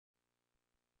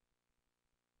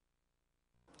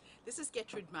This is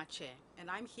Getrude Matshe, and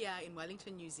I'm here in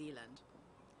Wellington, New Zealand.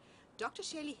 Dr.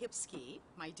 Shellie Hipsky,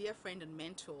 my dear friend and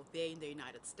mentor there in the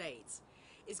United States,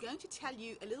 is going to tell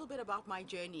you a little bit about my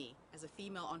journey as a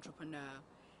female entrepreneur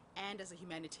and as a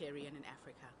humanitarian in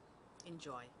Africa.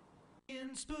 Enjoy.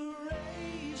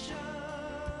 Inspiration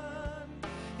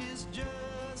is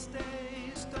just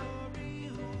a story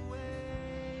away.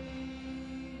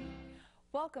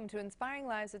 Welcome to Inspiring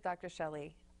Lives with Dr.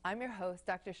 Shellie. I'm your host,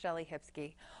 Dr. Shellie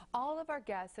Hipsky. All of our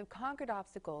guests have conquered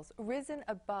obstacles, risen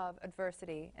above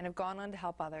adversity, and have gone on to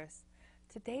help others.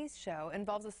 Today's show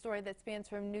involves a story that spans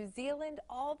from New Zealand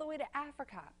all the way to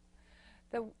Africa.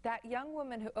 That young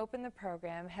woman who opened the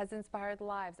program has inspired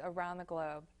lives around the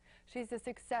globe. She's a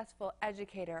successful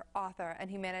educator, author, and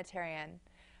humanitarian.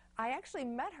 I actually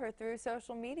met her through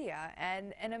social media,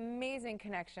 and an amazing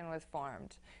connection was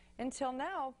formed. Until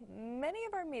now, many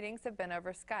of our meetings have been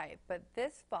over Skype, but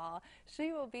this fall,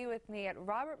 she will be with me at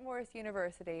Robert Morris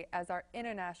University as our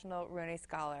International Rooney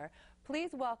Scholar.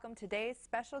 Please welcome today's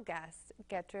special guest,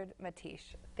 Getrude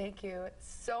Matshe. Thank you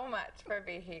so much for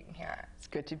being here. It's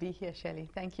good to be here, Shellie.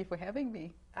 Thank you for having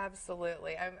me.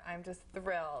 Absolutely. I'm just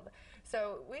thrilled.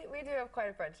 So we do have quite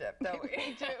a friendship, don't we?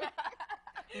 We do.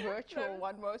 Virtual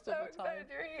one most of the time.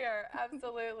 So you're here.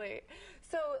 Absolutely.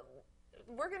 So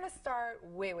we're going to start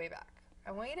way back.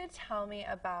 I want you to tell me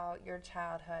about your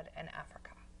childhood in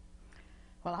Africa.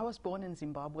 Well, I was born in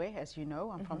Zimbabwe, as you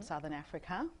know. I'm from Southern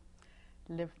Africa.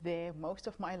 Lived there most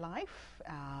of my life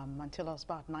until I was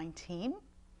about 19.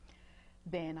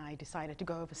 Then I decided to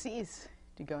go overseas,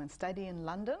 to go and study in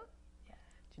London,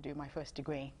 to do my first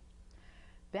degree.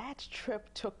 That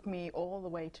trip took me all the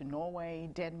way to Norway,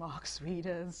 Denmark,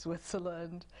 Sweden,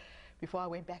 Switzerland, before I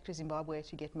went back to Zimbabwe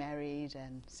to get married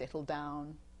and settle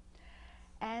down.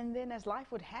 And then, as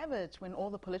life would have it, when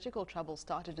all the political trouble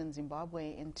started in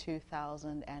Zimbabwe in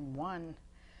 2001,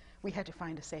 we had to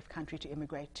find a safe country to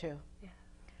immigrate to. Yeah.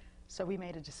 So we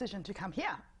made a decision to come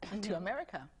here, to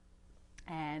America.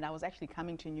 And I was actually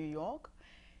coming to New York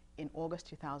in August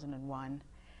 2001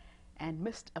 and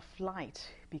missed a flight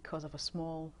because of a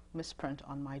small misprint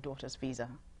on my daughter's visa.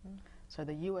 So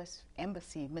the US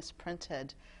Embassy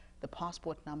misprinted the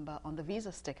passport number on the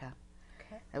visa sticker.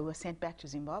 Okay. We were sent back to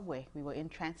Zimbabwe. We were in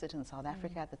transit in South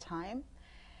Africa at the time.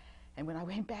 And when I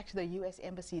went back to the US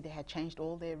Embassy, they had changed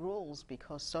all their rules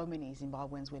because so many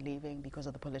Zimbabweans were leaving because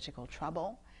of the political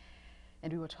trouble.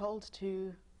 And we were told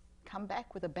to come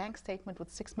back with a bank statement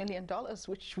with $6 million,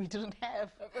 which we didn't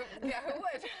have. Yeah, who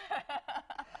would?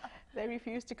 They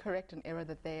refused to correct an error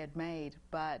that they had made.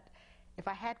 But if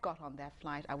I had got on that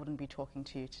flight, I wouldn't be talking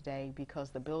to you today because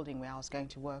the building where I was going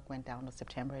to work went down on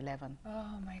September 11.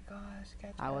 Oh my gosh.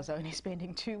 Gotcha. I was only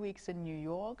spending 2 weeks in New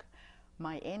York.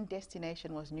 My end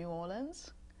destination was New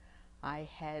Orleans. I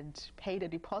had paid a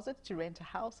deposit to rent a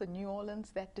house in New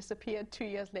Orleans that disappeared 2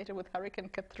 years later with Hurricane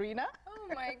Katrina.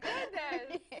 Oh my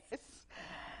goodness. Yes.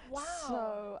 Wow.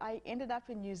 So I ended up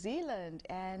in New Zealand,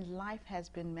 and life has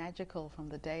been magical from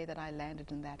the day that I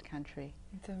landed in that country.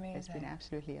 It's amazing. It's been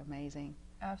absolutely amazing.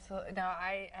 Absolutely. No,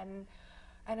 and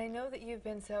I know that you've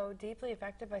been so deeply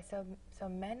affected by so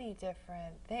many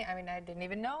different things. I mean, I didn't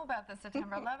even know about the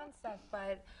September 11th stuff,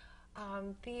 but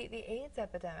the AIDS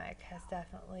epidemic has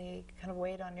definitely kind of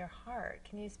weighed on your heart.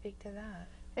 Can you speak to that?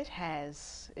 It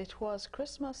has. It was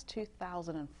Christmas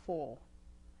 2004.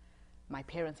 My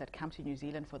parents had come to New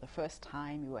Zealand for the first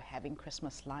time. We were having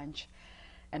Christmas lunch,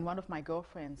 and one of my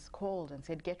girlfriends called and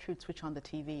said, "Gertrude, switch on the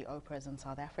TV, Oprah's in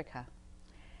South Africa."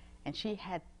 And she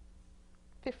had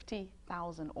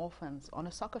 50,000 orphans on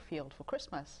a soccer field for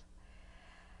Christmas.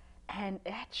 And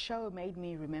that show made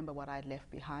me remember what I'd left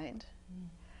behind.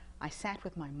 I sat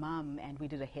with my mum and we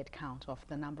did a head count of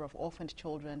the number of orphaned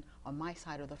children on my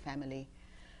side of the family.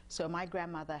 So my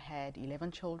grandmother had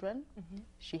 11 children.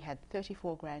 She had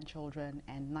 34 grandchildren,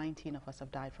 and 19 of us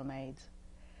have died from AIDS.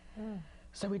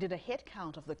 So we did a head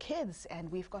count of the kids,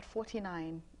 and we've got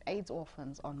 49 AIDS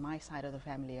orphans on my side of the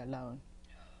family alone.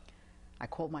 I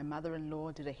called my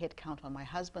mother-in-law, did a head count on my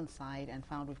husband's side, and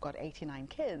found we've got 89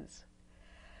 kids.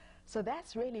 So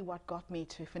that's really what got me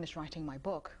to finish writing my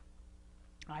book.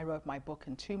 I wrote my book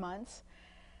in 2 months.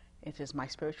 It is my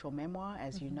spiritual memoir,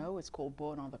 as you know. It's called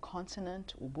Born on the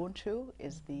Continent. Ubuntu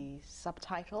is the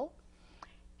subtitle.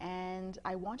 And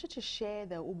I wanted to share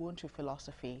the Ubuntu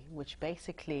philosophy, which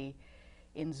basically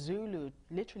in Zulu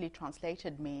literally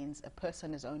translated means a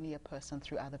person is only a person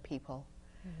through other people.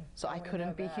 So I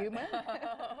couldn't be human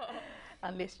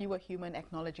unless you were human,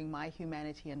 acknowledging my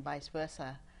humanity and vice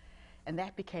versa. And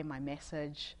that became my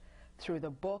message Through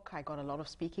the book, I got a lot of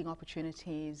speaking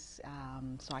opportunities.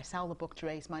 So I sell the book to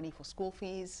raise money for school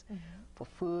fees, for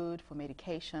food, for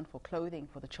medication, for clothing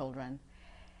for the children.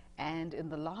 And in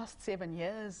the last 7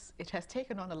 years, it has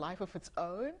taken on a life of its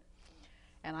own.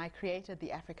 And I created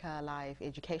the Africa Alive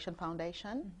Education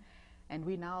Foundation. And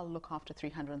we now look after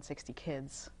 360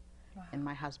 kids in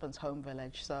my husband's home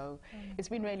village. So it's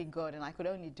been really good. And I could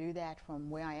only do that from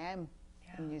where I am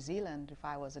in New Zealand. If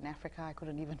I was in Africa, I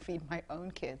couldn't even feed my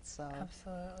own kids. So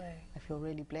Absolutely. I feel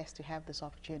really blessed to have this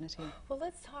opportunity. Well,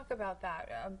 let's talk about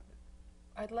that.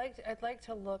 I'd like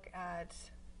to look at,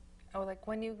 like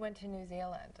when you went to New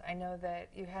Zealand. I know that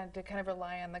you had to kind of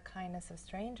rely on the kindness of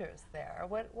strangers there.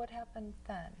 What happened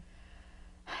then?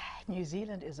 New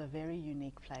Zealand is a very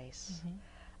unique place.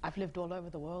 I've lived all over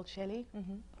the world, Shellie,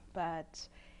 but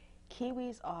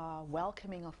Kiwis are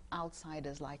welcoming of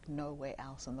outsiders like nowhere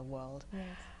else in the world.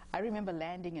 I remember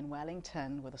landing in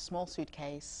Wellington with a small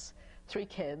suitcase, 3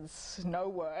 kids, no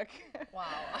work. Wow.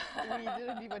 We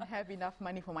didn't even have enough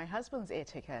money for my husband's air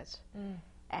ticket.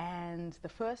 And the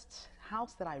first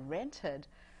house that I rented,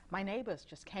 my neighbors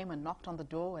just came and knocked on the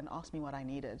door and asked me what I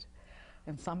needed.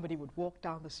 And somebody would walk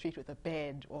down the street with a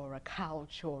bed or a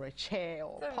couch or a chair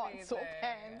or pots or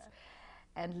pans.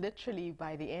 And literally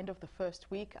by the end of the first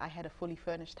week, I had a fully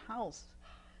furnished house.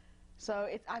 So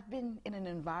I've been in an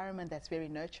environment that's very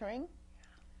nurturing.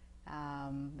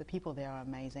 The people there are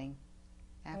amazing,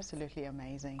 absolutely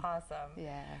amazing. Awesome.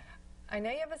 Yeah. I know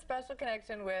you have a special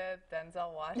connection with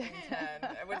Denzel Washington,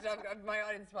 which my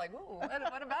audience is like, ooh,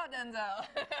 what about Denzel?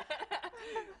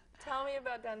 Tell me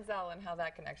about Denzel and how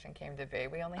that connection came to be.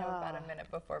 We only have about a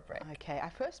minute before break. Okay, I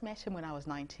first met him when I was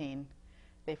 19.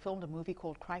 They filmed a movie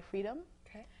called Cry Freedom.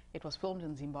 Okay. It was filmed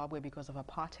in Zimbabwe because of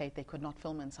apartheid. They could not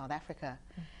film in South Africa.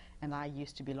 And I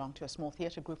used to belong to a small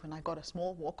theatre group, and I got a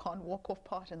small walk-on, walk-off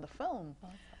part in the film.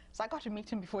 Awesome. So I got to meet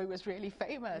him before he was really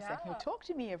famous. And he would talk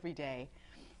to me every day.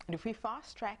 And if we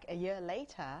fast track a year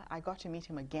later, I got to meet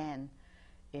him again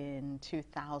in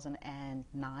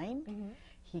 2009.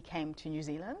 He came to New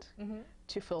Zealand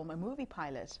to film a movie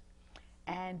pilot.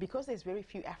 And because there's very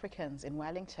few Africans in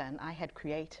Wellington, I had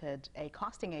created a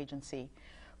casting agency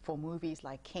for movies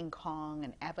like King Kong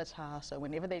and Avatar. So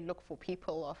whenever they look for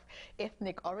people of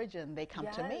ethnic origin, they come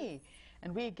to me.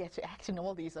 And we get to act in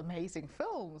all these amazing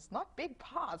films. Not big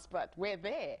parts, but we're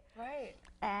there. Right.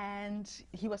 And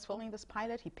he was filming this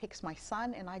pilot. He picks my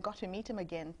son, and I got to meet him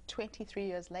again 23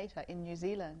 years later in New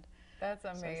Zealand. That's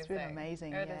amazing. So it's been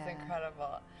amazing. It is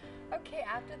incredible. Okay,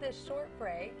 after this short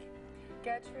break,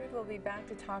 Getrude will be back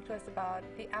to talk to us about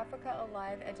the Africa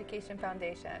Alive Education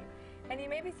Foundation. And you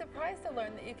may be surprised to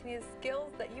learn that you can use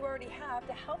skills that you already have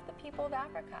to help the people of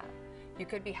Africa. You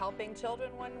could be helping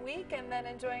children one week and then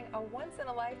enjoying a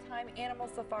once-in-a-lifetime animal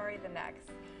safari the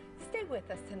next. Stay with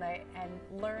us tonight and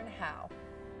learn how.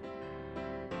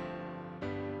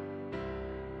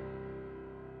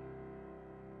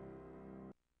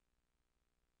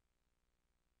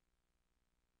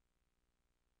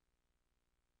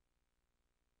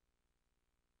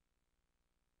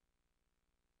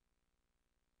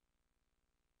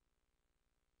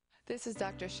 This is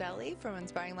Dr. Shellie from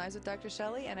Inspiring Lives with Dr.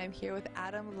 Shellie, and I'm here with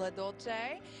Adam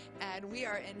LaDolce, and we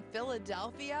are in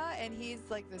Philadelphia, and he's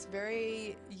like this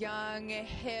very young,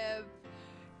 hip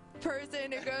person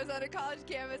who goes onto college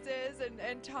campuses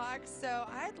and talks. So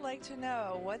I'd like to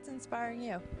know, what's inspiring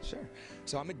you? Sure.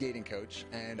 So I'm a dating coach,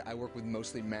 and I work with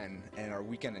mostly men, and our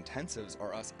weekend intensives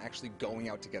are us actually going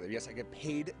out together. Yes, I get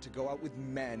paid to go out with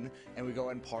men, and we go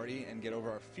out and party and get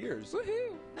over our fears.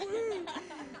 Woohoo! Woohoo!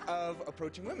 Of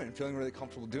approaching women and feeling really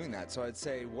comfortable doing that. So I'd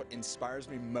say what inspires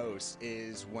me most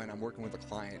is when I'm working with a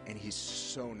client and he's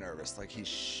so nervous, like he's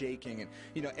shaking, and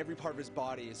you know, every part of his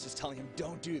body is just telling him,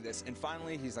 don't do this. And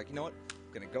finally he's like, you know what,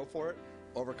 I'm gonna go for it,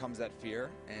 overcomes that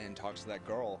fear and talks to that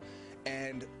girl,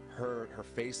 and her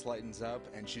face lightens up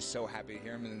and she's so happy to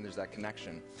hear him, and then there's that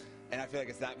connection. And I feel like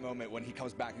it's that moment when he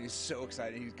comes back and he's so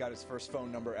excited, he's got his first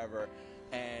phone number ever.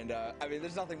 And I mean,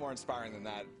 there's nothing more inspiring than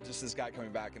that. Just this guy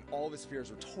coming back, and all of his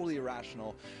fears were totally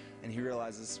irrational, and he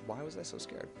realizes, why was I so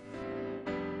scared?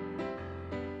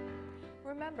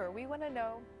 Remember, we want to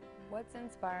know what's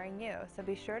inspiring you, so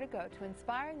be sure to go to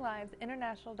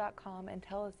inspiringlivesinternational.com and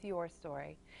tell us your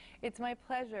story. It's my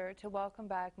pleasure to welcome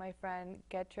back my friend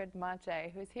Getrude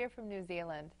Matshe, who's here from New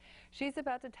Zealand. She's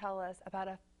about to tell us about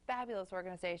a fabulous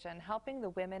organization helping the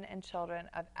women and children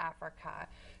of Africa.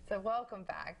 So welcome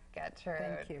back,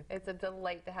 Getrude. Thank you. It's a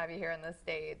delight to have you here in the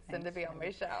States and to be on my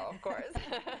show, of course.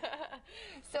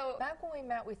 So back when we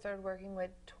met, we started working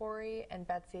with Tori and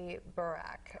Betsy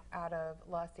Burak out of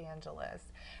Los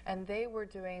Angeles, and they were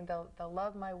doing the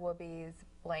Love My Whoobies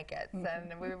blankets,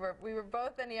 and we were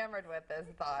both enamored with this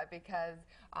thought because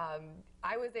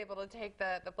I was able to take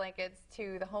the blankets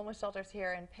to the homeless shelters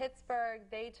here in Pittsburgh.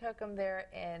 They took them there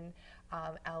in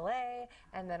LA,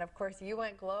 and then of course you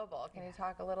went global. Can you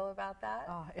talk a little about that?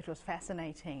 Oh, it was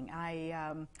fascinating.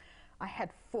 I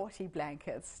had 40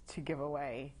 blankets to give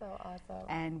away. So awesome.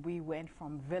 And we went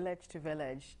from village to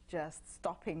village, just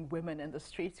stopping women in the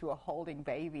streets who were holding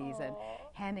babies and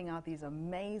handing out these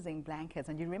amazing blankets.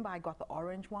 And you remember I got the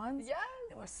orange ones? Yes.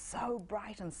 They were so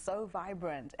bright and so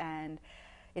vibrant. And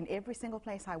in every single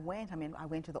place I went, I mean, I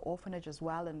went to the orphanage as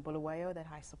well in Bulawayo that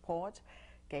I support,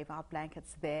 gave out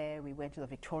blankets there. We went to the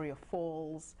Victoria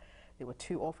Falls. There were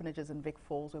 2 orphanages in Vic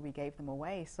Falls where we gave them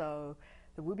away. So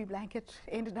the Whoobie blanket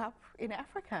ended up in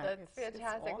Africa. That's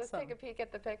fantastic. It's Let's awesome. take a peek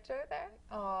at the picture there.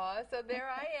 Oh, so there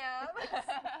I am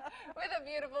with a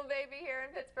beautiful baby here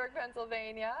in Pittsburgh,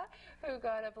 Pennsylvania, who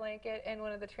got a blanket in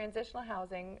one of the transitional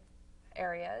housing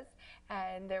areas,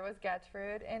 and there was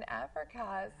Getrude in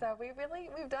Africa. So we've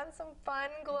done some fun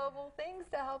global things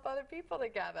to help other people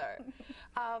together.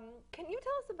 Can you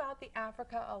tell us about the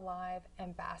Africa Alive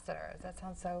ambassadors? That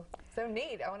sounds so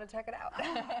neat. I want to check it out.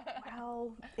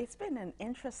 Well, it's been an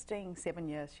interesting 7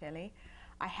 years, Shellie.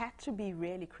 I had to be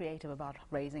really creative about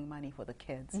raising money for the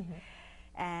kids.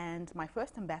 And my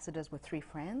first ambassadors were 3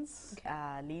 friends.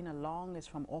 Lena Long is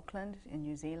from Auckland in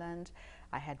New Zealand.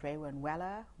 I had Rewa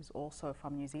Nwela, who's also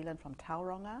from New Zealand, from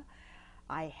Tauranga.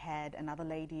 I had another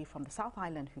lady from the South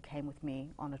Island who came with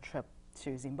me on a trip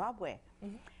to Zimbabwe.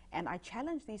 And I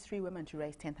challenged these 3 women to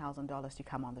raise $10,000 to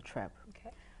come on the trip.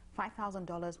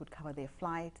 $5,000 would cover their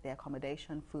flight, their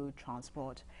accommodation, food,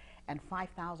 transport, and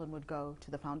 $5,000 would go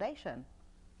to the foundation.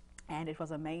 And it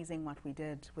was amazing what we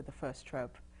did with the first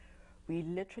trip. We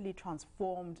literally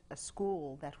transformed a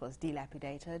school that was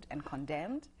dilapidated and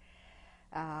condemned.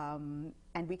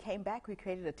 And we came back, we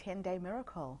created a 10-day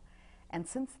miracle. And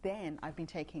since then, I've been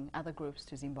taking other groups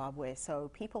to Zimbabwe. So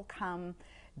people come,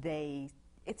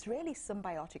 it's really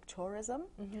symbiotic tourism,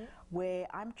 where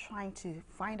I'm trying to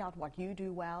find out what you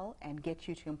do well and get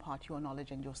you to impart your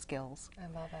knowledge and your skills. I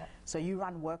love it. So you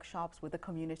run workshops with the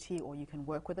community, or you can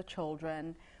work with the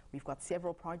children. We've got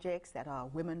several projects that are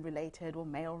women-related or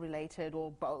male-related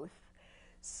or both.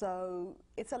 So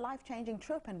it's a life-changing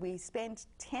trip, and we spent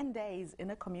 10 days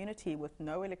in a community with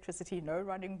no electricity, no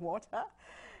running water.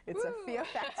 It's a fear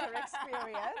factor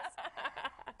experience.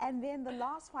 And then the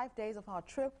last 5 days of our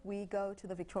trip, we go to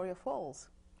the Victoria Falls.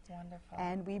 Wonderful.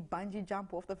 And we bungee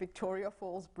jump off the Victoria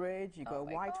Falls Bridge. You go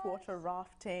whitewater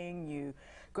rafting. You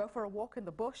go for a walk in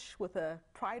the bush with a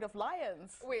pride of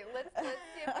lions. Wait, let's see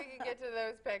if we can get to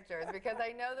those pictures, because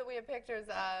I know that we have pictures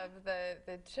of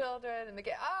the children and the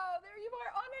kids. Oh, there you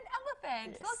are on an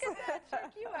elephant. Yes. Look at that,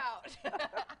 check you out.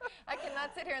 I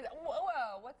cannot sit here and say,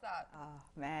 whoa, what's up? Oh,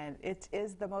 man, it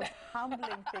is the most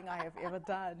humbling thing I have ever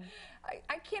done.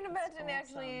 I can't imagine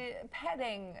actually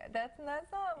petting. That's not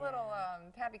a little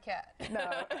tabby cat.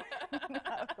 No.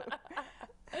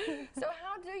 So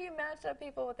how do you match up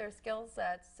people with their skill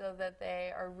sets so that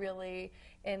they are really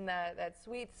in that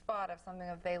sweet spot of something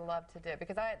that they love to do?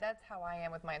 Because that's how I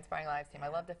am with my Inspiring Lives team. I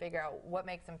love to figure out what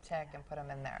makes them tick and put them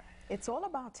in there. It's all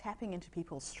about tapping into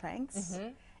people's strengths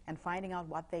and finding out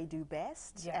what they do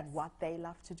best and what they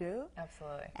love to do.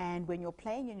 Absolutely. And when you're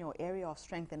playing in your area of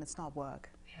strength, then it's not work.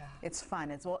 Yeah. It's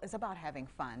fun. It's about having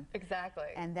fun. Exactly.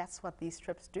 And that's what these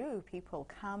trips do. People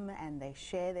come and they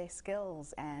share their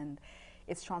skills, and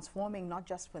it's transforming not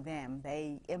just for them.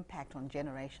 They impact on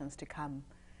generations to come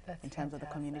in terms of the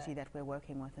community that we're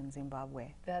working with in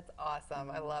Zimbabwe. That's awesome.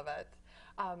 I love it.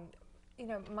 You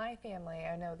know, my family,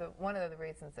 I know that one of the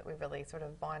reasons that we really sort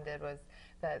of bonded was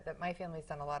that my family's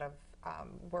done a lot of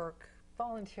work,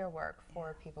 volunteer work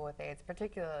for people with AIDS,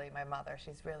 particularly my mother.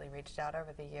 She's really reached out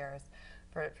over the years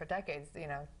for decades, you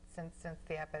know, since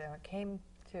the epidemic came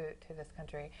to this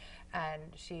country, and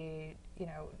she, you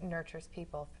know, nurtures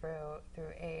people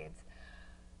through AIDS.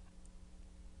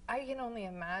 I can only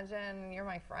imagine, you're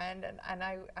my friend, and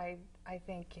I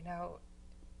think, you know,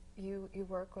 you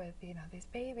work with, you know, these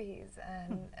babies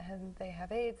and they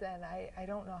have AIDS, and I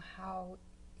don't know how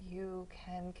you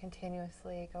can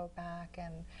continuously go back,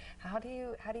 and how do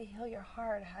you heal your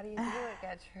heart? How do you do it,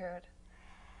 Getrude?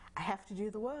 I have to do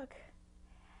the work.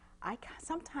 I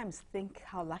sometimes think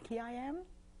how lucky I am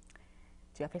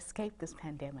to have escaped this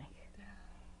pandemic.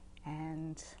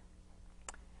 And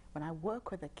when I work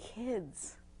with the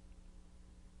kids,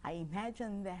 I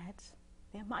imagine that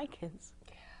they're my kids.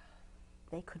 Yeah.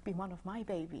 They could be one of my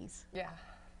babies. Yeah.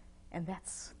 And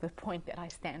that's the point that I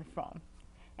stand from.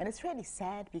 And it's really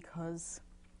sad because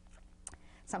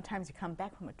sometimes you come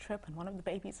back from a trip and one of the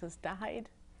babies has died.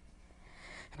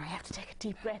 And I have to take a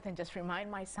deep breath and just remind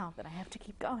myself that I have to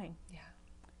keep going. Yeah.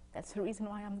 That's the reason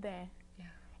why I'm there. Yeah.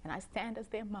 And I stand as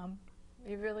their mom.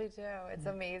 You really do. It's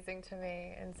amazing to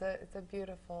me. It's a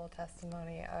beautiful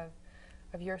testimony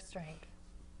of your strength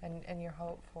and your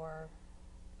hope for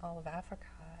all of Africa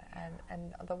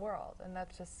and the world. And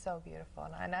that's just so beautiful.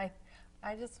 And I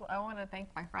want to thank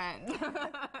my friend.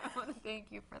 I want to thank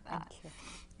you for that. Thank you.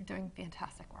 You're doing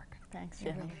fantastic work. Thanks, You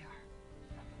Shellie. really are.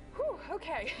 Whew,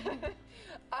 okay.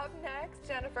 Up next,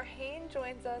 Jennifer Hain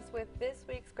joins us with this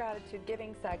week's Gratitude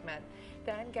Giving segment.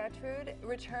 Then Getrude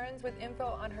returns with info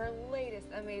on her latest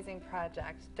amazing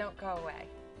project. Don't go away.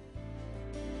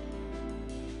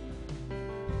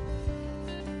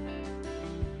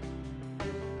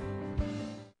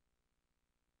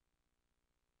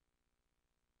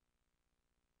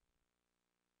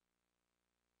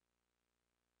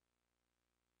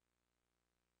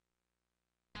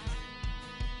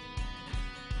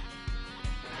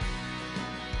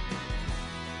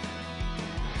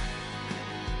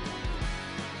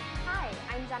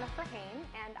 I'm Jennifer Hain,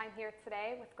 and I'm here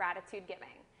today with Gratitude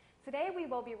Giving. Today we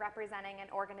will be representing an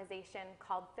organization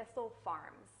called Thistle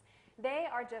Farms. They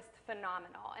are just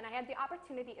phenomenal, and I had the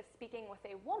opportunity of speaking with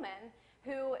a woman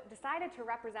who decided to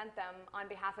represent them on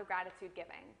behalf of Gratitude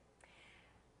Giving.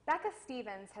 Becca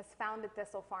Stevens has founded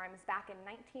Thistle Farms back in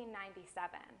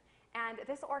 1997, and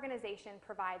this organization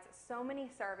provides so many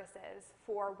services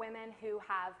for women who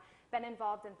have been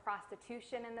involved in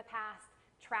prostitution in the past,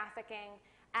 trafficking,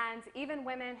 and even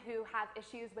women who have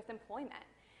issues with employment.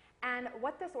 And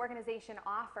what this organization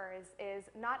offers is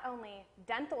not only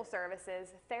dental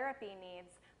services, therapy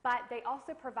needs, but they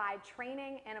also provide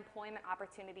training and employment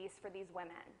opportunities for these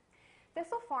women.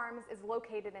 Thistle Farms is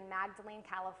located in Magdalene,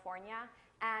 California,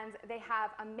 and they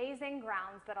have amazing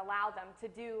grounds that allow them to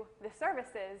do the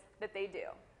services that they do.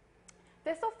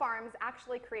 Thistle Farms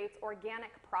actually creates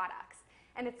organic products,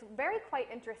 and it's very quite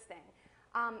interesting.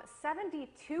 72%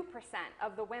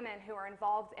 of the women who are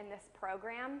involved in this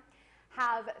program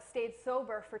have stayed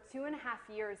sober for 2.5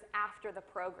 years after the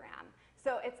program.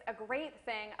 So it's a great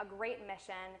thing, a great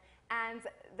mission, and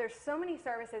there's so many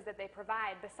services that they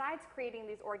provide. Besides creating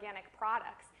these organic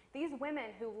products, these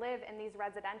women who live in these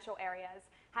residential areas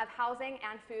have housing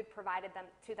and food provided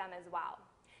to them as well.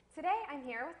 Today I'm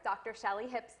here with Dr. Shellie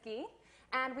Hipsky,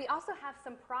 and we also have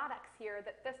some products here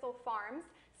that Thistle Farms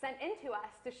sent into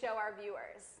us to show our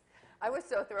viewers. I was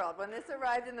so thrilled. When this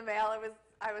arrived in the mail,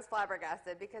 I was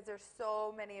flabbergasted because there's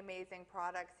so many amazing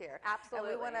products here.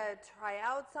 Absolutely. And we want to try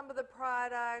out some of the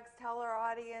products, tell our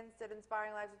audience at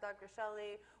Inspiring Lives with Dr.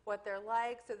 Shellie what they're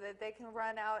like so that they can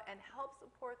run out and help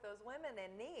support those women in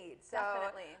need. So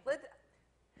Definitely.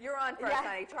 You're on first,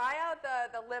 honey. Try out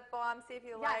the lip balm, see if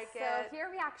you like it. So here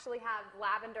we actually have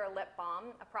lavender lip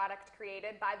balm, a product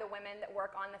created by the women that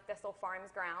work on the Thistle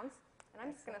Farms grounds. And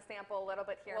I'm just going to sample a little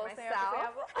bit here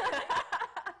myself.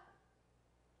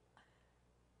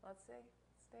 Let's see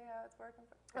how it's working.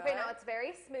 Okay, now it's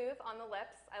very smooth on the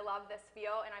lips. I love this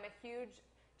feel, and I'm a huge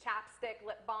chapstick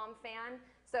lip balm fan.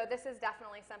 So this is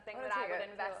definitely something that I would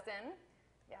invest in.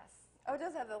 Yes. Oh, it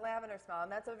does have the lavender smell,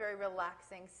 and that's a very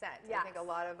relaxing scent. Yes. I think a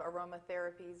lot of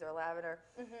aromatherapies are lavender.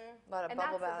 A lot of And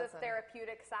bubble that's baths. the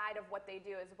therapeutic side of what they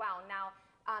do as well. Now,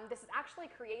 this is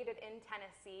actually created in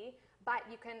Tennessee, but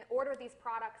you can order these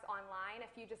products online.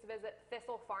 If you just visit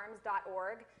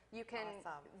thistlefarms.org, you can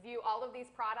view all of these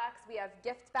products. We have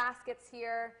gift baskets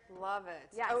here. Love it.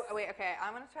 Yes. Oh, wait, okay.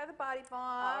 I'm going to try the body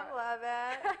balm. Love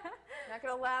it. Not going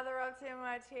to lather up too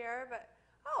much here, but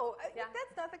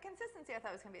that's not the consistency I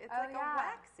thought it was going to be. It's like a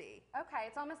waxy. Okay,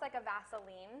 it's almost like a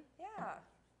Vaseline. Yeah.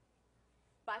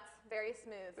 But very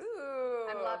smooth.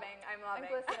 Ooh. I'm loving. I'm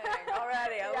glistening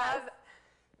already. I love it.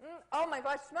 Oh my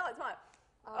gosh, smell it.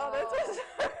 Oh, that's just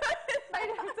Might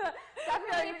have to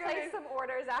definitely place some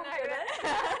orders after this.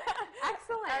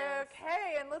 Excellent.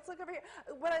 Okay, and let's look over here.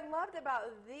 What I loved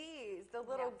about these, the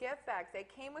little gift bags, they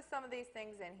came with some of these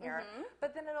things in here,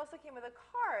 but then it also came with a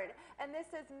card, and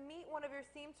this says, meet one of your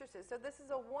seamstresses. So this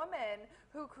is a woman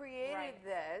who created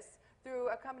this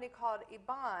through a company called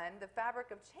Iban, the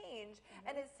Fabric of Change,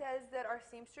 and it says that our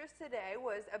seamstress today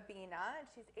was Abina, and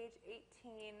she's age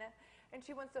 18, and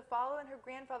she wants to follow in her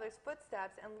grandfather's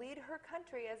footsteps and lead her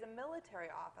country as a military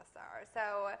officer.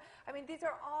 So, I mean, these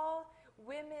are all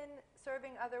women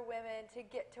serving other women to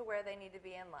get to where they need to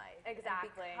be in life.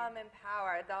 Exactly. And become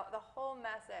empowered. The whole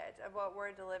message of what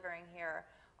we're delivering here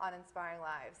on Inspiring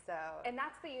Lives. So, and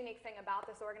that's the unique thing about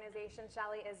this organization,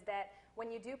 Shellie, is that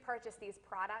when you do purchase these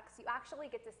products, you actually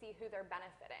get to see who they're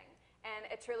benefiting. And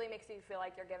it truly makes you feel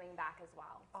like you're giving back as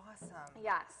well. awesome.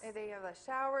 Yes. They have a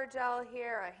shower gel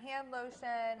here, a hand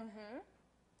lotion.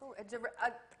 Ooh,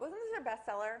 wasn't this their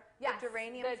bestseller? Yes. The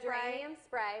geranium the spray? geranium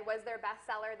spray was their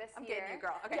bestseller this I'm year. getting you,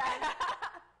 girl. Okay.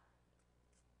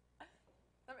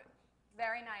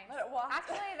 Very nice. Let it wash.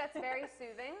 Actually, that's very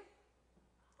soothing,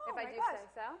 if I my do gosh.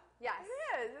 say so. Yes. It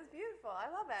is. It's beautiful. I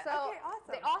love it. So okay,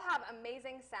 awesome. they all have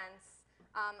amazing scents.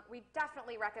 We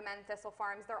definitely recommend Thistle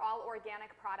Farms. They're all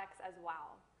organic products as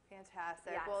well.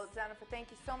 Fantastic. Yes. Well, Jennifer,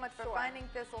 thank you so much for Sure. finding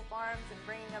Thistle Farms and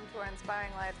bringing them to our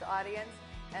Inspiring Lives audience.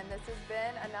 And this has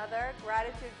been another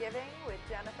Gratitude Giving with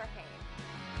Jennifer Hain.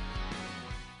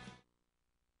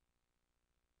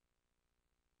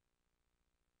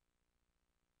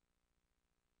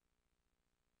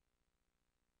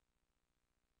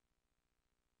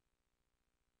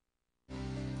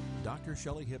 Dr.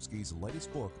 Shellie Hipsky's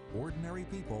latest book, Ordinary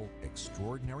People,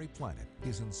 Extraordinary Planet,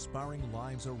 is inspiring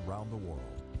lives around the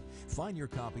world. Find your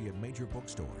copy at major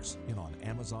bookstores and on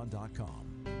Amazon.com.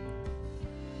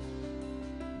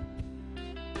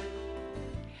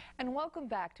 And welcome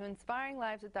back to Inspiring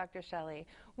Lives with Dr. Shellie.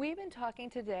 We've been talking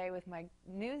today with my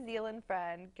New Zealand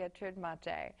friend, Getrude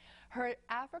Matshe. Her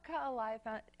Africa Alive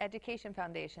Education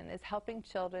Foundation is helping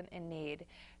children in need.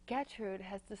 Getrude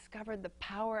has discovered the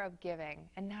power of giving,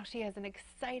 and now she has an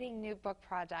exciting new book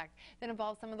project that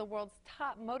involves some of the world's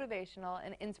top motivational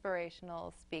and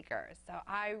inspirational speakers. So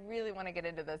I really want to get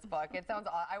into this book. It sounds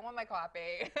I want my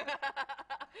copy.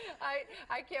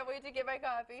 I can't wait to get my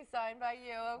copy signed by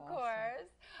you, of course.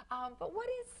 But what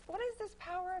is this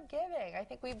power of giving? I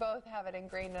think we both have it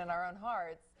ingrained in our own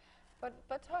hearts.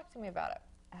 But talk to me about it.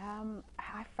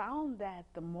 I found that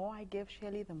the more I give,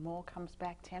 Shellie, the more comes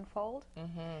back tenfold.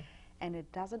 And it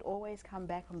doesn't always come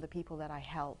back from the people that I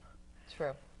help.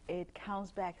 True. It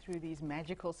comes back through these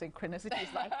magical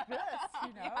synchronicities like this,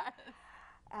 you know.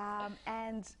 Yes.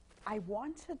 And I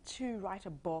wanted to write a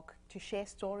book to share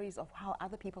stories of how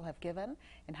other people have given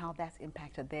and how that's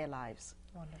impacted their lives.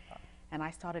 Wonderful. And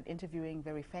I started interviewing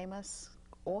very famous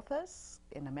authors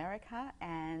in America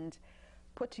and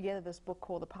put together this book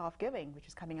called The Power of Giving, which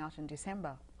is coming out in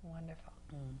December. Wonderful.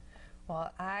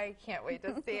 Well, I can't wait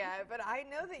to see it, but I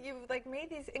know that you've made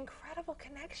these incredible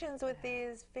connections with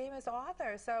these famous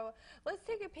authors. So let's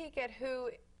take a peek at who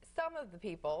some of the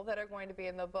people that are going to be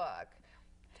in the book.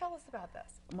 Tell us about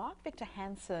this. Mark Victor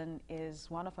Hansen is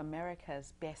one of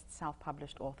America's best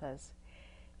self-published authors.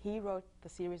 He wrote the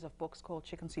series of books called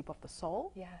Chicken Soup of the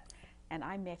Soul. Yes. And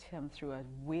I met him through a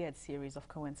weird series of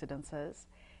coincidences.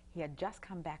 He had just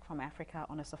come back from Africa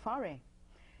on a safari.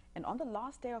 And on the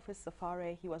last day of his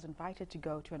safari, he was invited to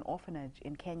go to an orphanage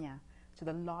in Kenya, to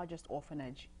the largest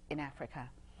orphanage in Africa.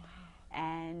 Wow.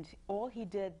 And all he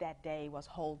did that day was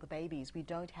hold the babies. We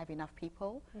don't have enough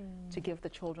people to give the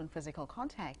children physical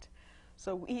contact.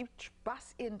 So we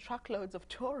bus in truckloads of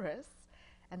tourists,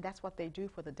 and that's what they do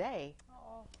for the day.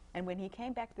 Oh. And when he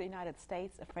came back to the United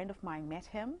States, a friend of mine met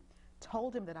him,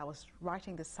 told him that I was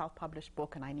writing this self-published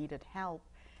book and I needed help.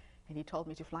 And he told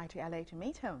me to fly to LA to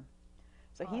meet him.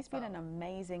 So he's been an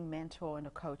amazing mentor and a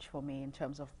coach for me in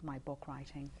terms of my book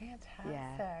writing. Fantastic.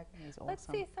 Yeah, he's awesome. Let's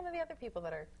see some of the other people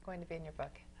that are going to be in your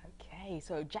book. Okay,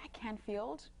 so Jack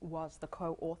Canfield was the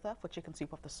co-author for Chicken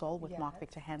Soup of the Soul with Mark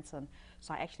Victor Hansen.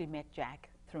 So I actually met Jack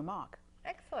through Mark.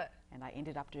 Excellent. And I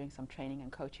ended up doing some training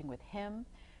and coaching with him.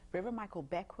 Reverend Michael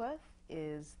Beckworth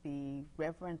is the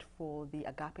Reverend for the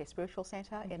Agape Spiritual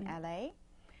Center in LA.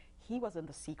 He was in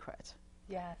The Secret.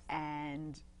 Yes.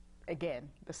 And again,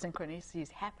 the synchronicities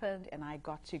happened, and I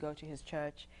got to go to his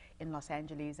church in Los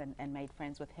Angeles and made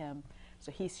friends with him.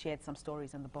 So he's shared some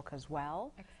stories in the book as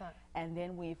well. Excellent. And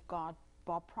then we've got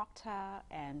Bob Proctor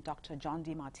and Dr. John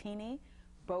DeMartini.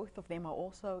 Both of them are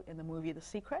also in the movie The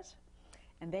Secret.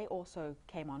 And they also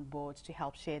came on board to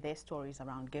help share their stories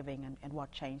around giving and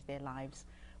what changed their lives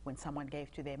when someone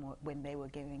gave to them or when they were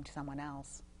giving to someone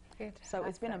else. Fantastic. So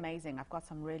it's been amazing. I've got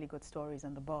some really good stories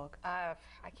in the book. I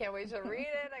can't wait to read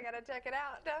it. I got to check it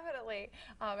out, definitely.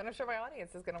 And I'm sure my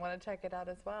audience is going to want to check it out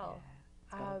as well.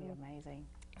 Yeah, it's going to be amazing.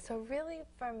 So really,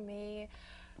 for me,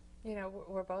 you know,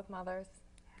 we're both mothers.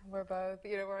 We're both,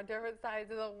 you know, we're on different sides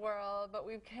of the world, but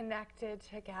we've connected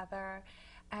together.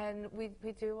 And we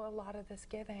do a lot of this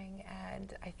giving.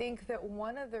 And I think that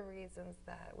one of the reasons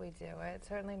that we do it,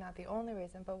 certainly not the only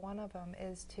reason, but one of them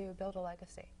is to build a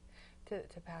legacy.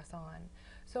 To pass on.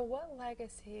 So what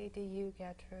legacy do you,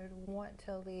 Getrude, want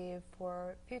to leave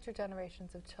for future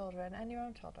generations of children and your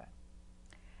own children?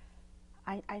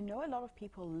 I know a lot of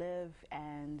people live,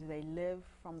 and they live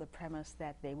from the premise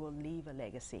that they will leave a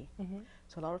legacy.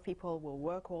 So a lot of people will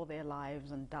work all their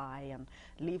lives and die and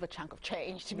leave a chunk of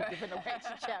change to be given away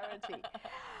to charity.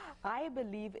 I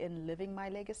believe in living my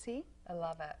legacy. I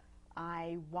love it.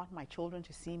 I want my children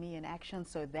to see me in action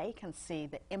so they can see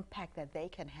the impact that they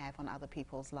can have on other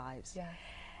people's lives. Yeah.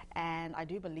 And I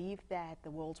do believe that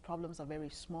the world's problems are very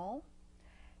small,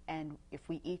 and if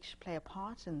we each play a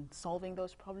part in solving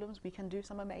those problems, we can do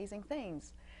some amazing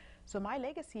things. So my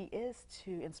legacy is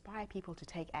to inspire people to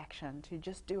take action, to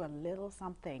just do a little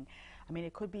something. I mean,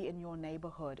 it could be in your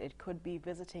neighborhood, it could be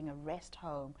visiting a rest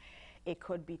home, it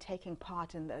could be taking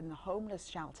part in the homeless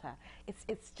shelter.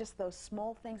 It's just those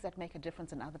small things that make a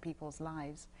difference in other people's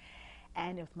lives.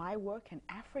 And with my work in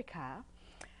Africa,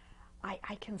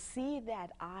 I can see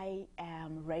that I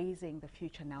am raising the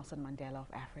future Nelson Mandela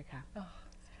of Africa. Oh,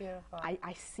 it's beautiful.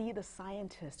 I see the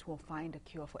scientist who will find a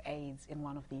cure for AIDS in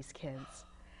one of these kids.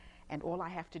 And all I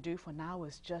have to do for now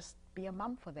is just be a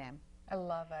mum for them. I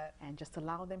love it. And just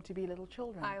allow them to be little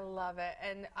children. I love it.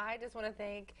 And I just want to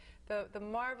thank the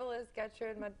marvelous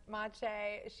Getrude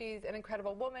Matshe. She's an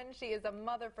incredible woman. She is a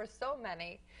mother for so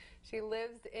many. She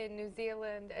lives in New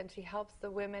Zealand, and she helps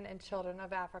the women and children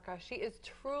of Africa. She is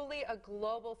truly a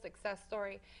global success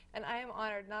story, and I am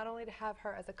honored not only to have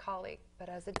her as a colleague, but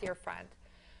as a dear friend.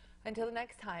 Until the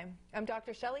next time, I'm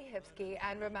Dr. Shellie Hipsky,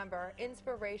 and remember,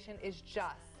 inspiration is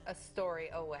just a story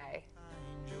away.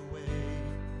 Find your way.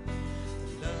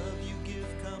 The love you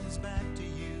give comes back to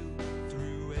you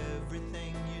through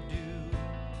everything you do.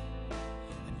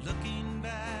 And looking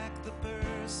back, the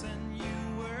person